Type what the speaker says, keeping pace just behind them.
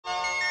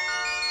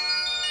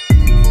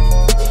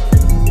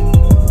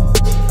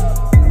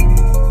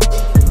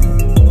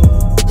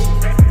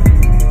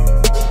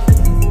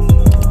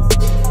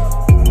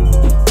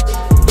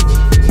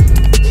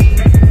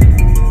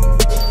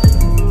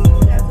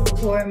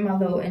in my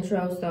little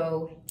intro,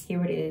 so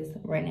here it is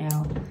right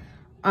now.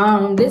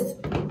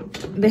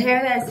 The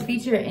hair that's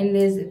featured in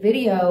this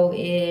video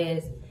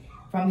is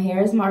from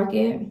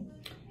Hairsmarket.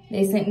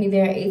 They sent me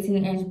their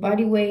 18-inch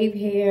body wave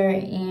hair,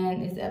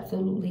 and it's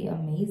absolutely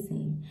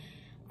amazing.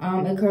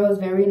 It curls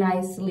very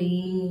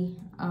nicely.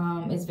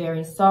 It's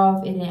very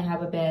soft. It didn't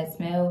have a bad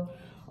smell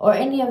or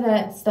any of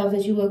that stuff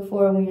that you look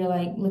for when you're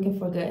like looking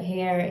for good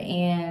hair,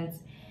 and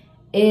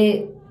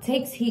it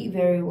takes heat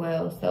very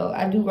well. So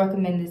I do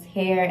recommend this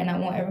hair, and I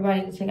want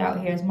everybody to check out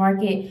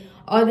Hairsmarket.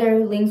 All their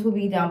links will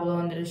be down below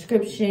in the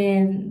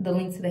description. The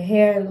link to the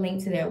hair, the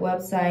link to their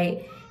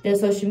website, their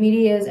social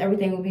medias,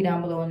 everything will be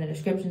down below in the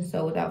description.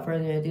 So without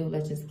further ado,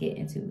 let's just get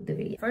into the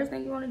video. First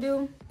thing you want to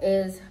do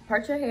is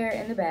part your hair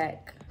in the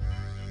back.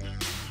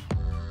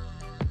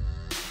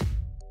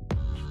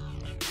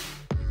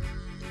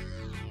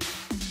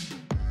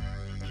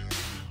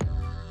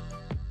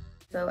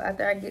 So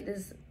after I get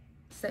this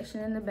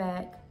section in the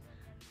back,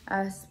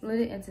 I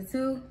split it into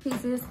 2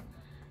 pieces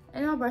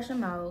and I'll brush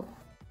them out.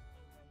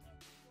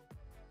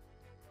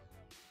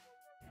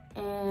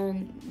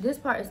 And this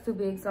part is too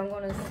big, so I'm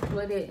going to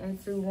split it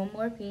into 1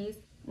 more piece.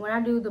 When I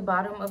do the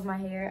bottom of my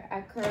hair,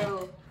 I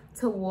curl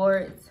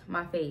towards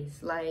my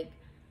face. Like,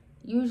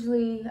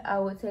 usually I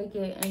would take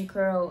it and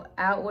curl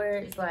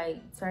outwards, like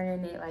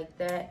turning it like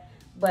that,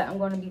 but I'm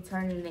going to be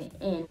turning it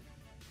in.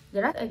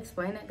 Did I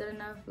explain that good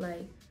enough?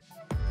 Like,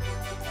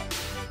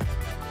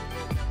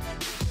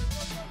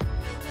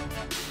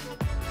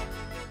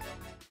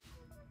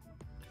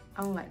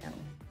 I don't like that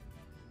one.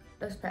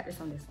 Let's practice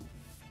on this one.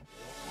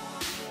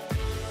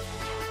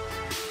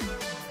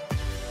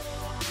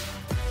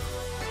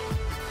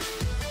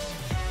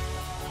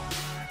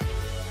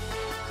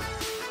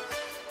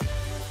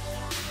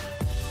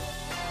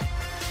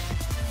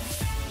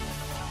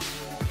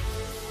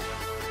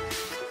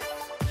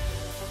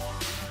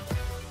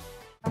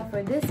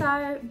 For this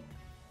side,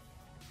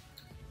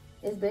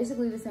 it's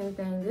basically the same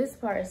thing. This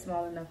part is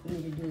small enough for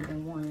me to do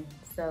in one,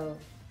 so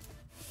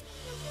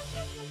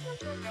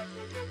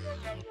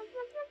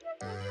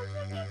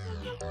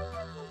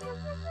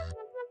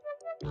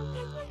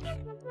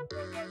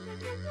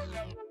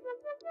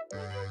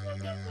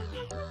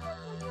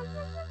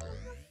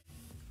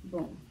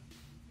boom.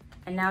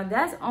 And now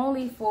that's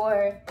only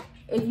for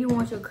if you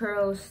want your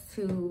curls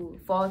to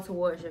fall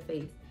towards your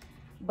face,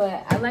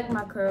 but I like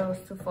my curls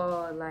to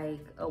fall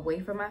like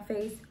away from my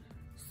face.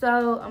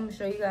 So I'm gonna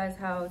show you guys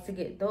how to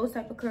get those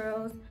type of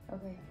curls.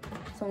 Okay,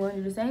 so I'm gonna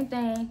do the same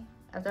thing.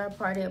 After I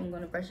part it, I'm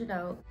gonna brush it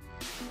out.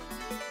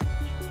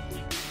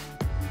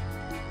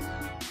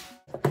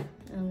 And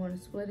I'm gonna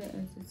split it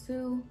into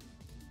 2.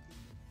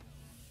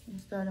 I'm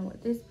starting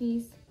with this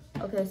piece.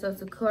 Okay, so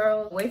to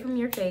curl away from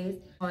your face,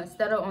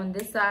 instead of on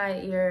this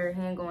side, your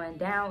hand going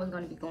down, it's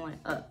gonna be going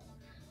up.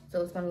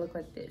 So it's gonna look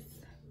like this.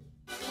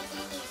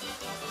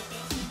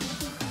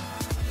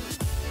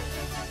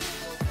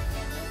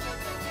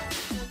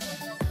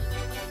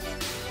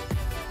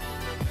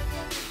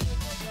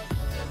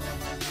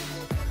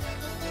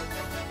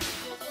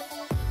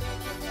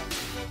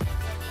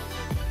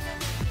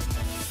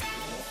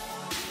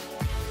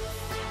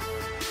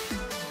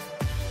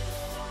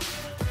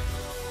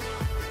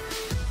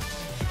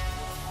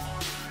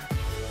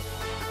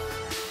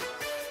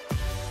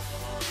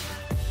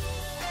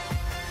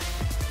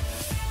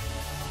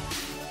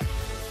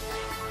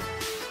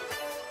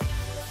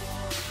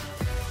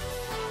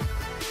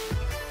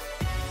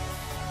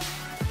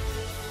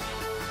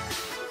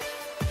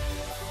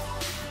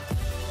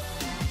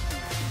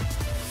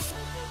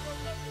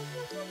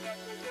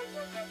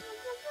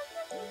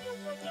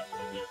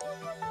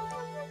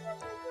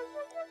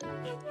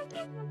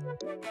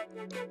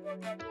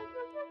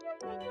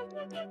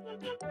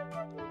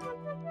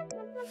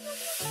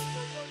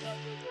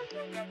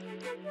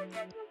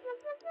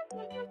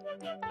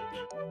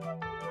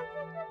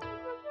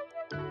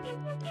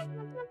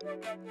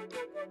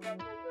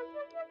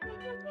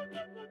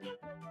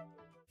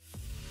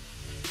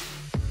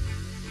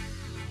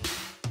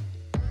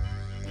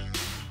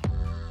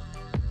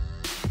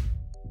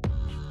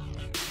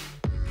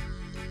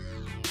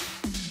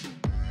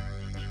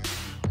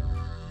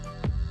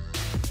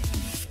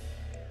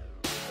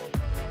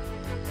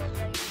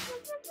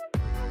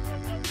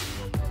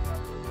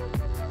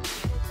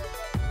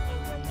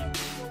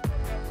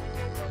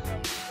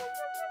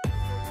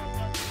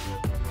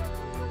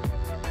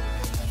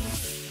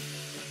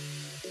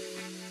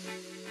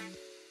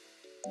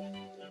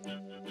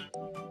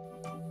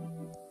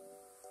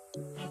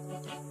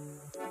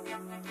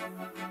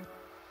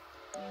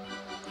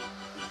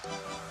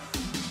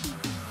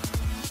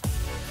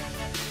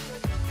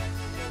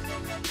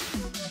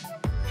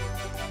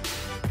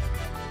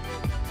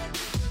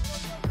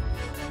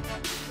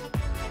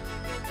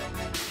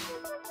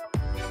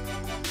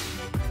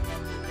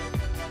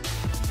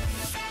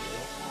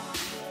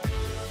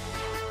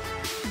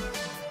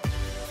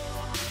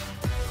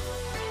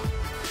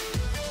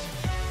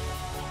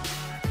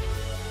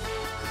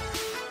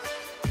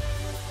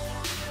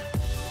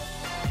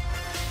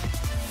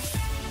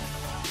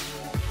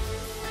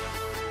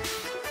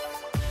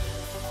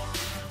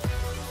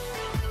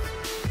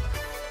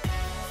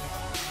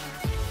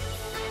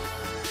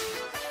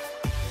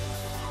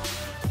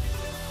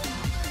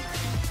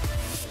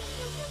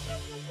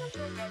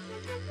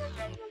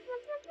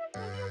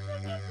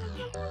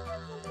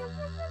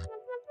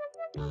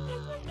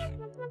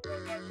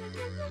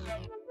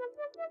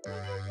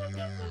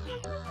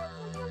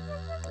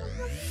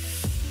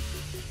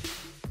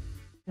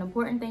 An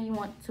important thing you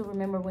want to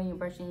remember when you're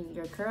brushing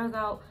your curls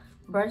out,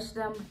 brush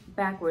them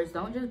backwards.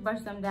 Don't just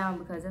brush them down,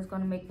 because it's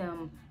going to make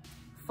them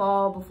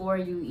fall before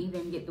you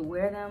even get to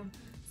wear them.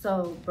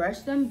 So brush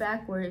them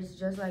backwards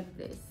just like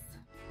this.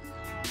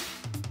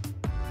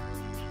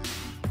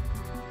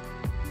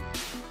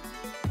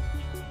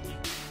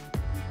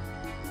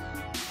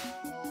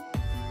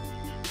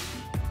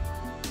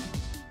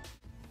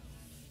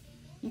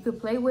 You could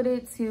play with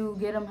it to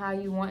get them how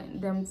you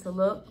want them to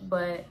look,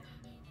 but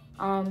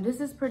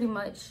this is pretty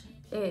much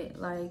it.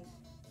 Like,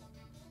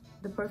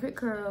 the perfect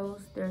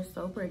curls, they're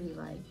so pretty.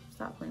 Like,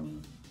 stop playing with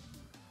me.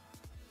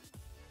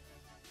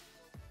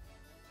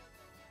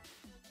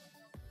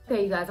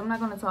 Okay, you guys, I'm not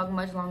going to talk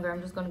much longer.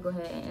 I'm just going to go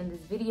ahead and end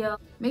this video.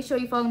 Make sure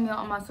you follow me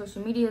on my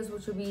social medias,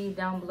 which will be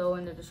down below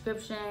in the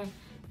description.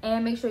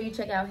 And make sure you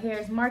check out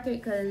Hairsmarket,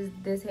 because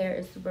this hair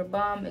is super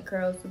bomb. It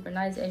curls super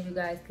nice, as you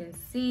guys can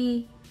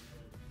see.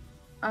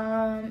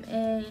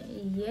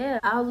 And yeah,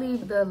 I'll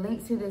leave the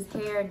link to this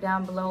hair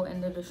down below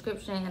in the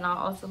description, and I'll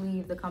also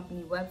leave the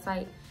company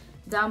website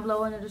down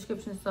below in the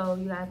description, so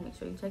you guys make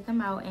sure you check them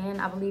out.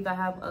 And I believe I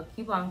have a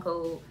coupon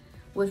code,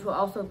 which will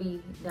also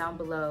be down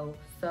below.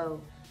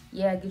 So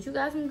yeah, get you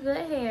guys some good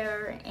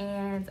hair,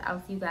 and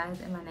I'll see you guys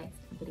in my next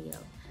video.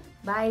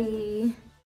 Bye.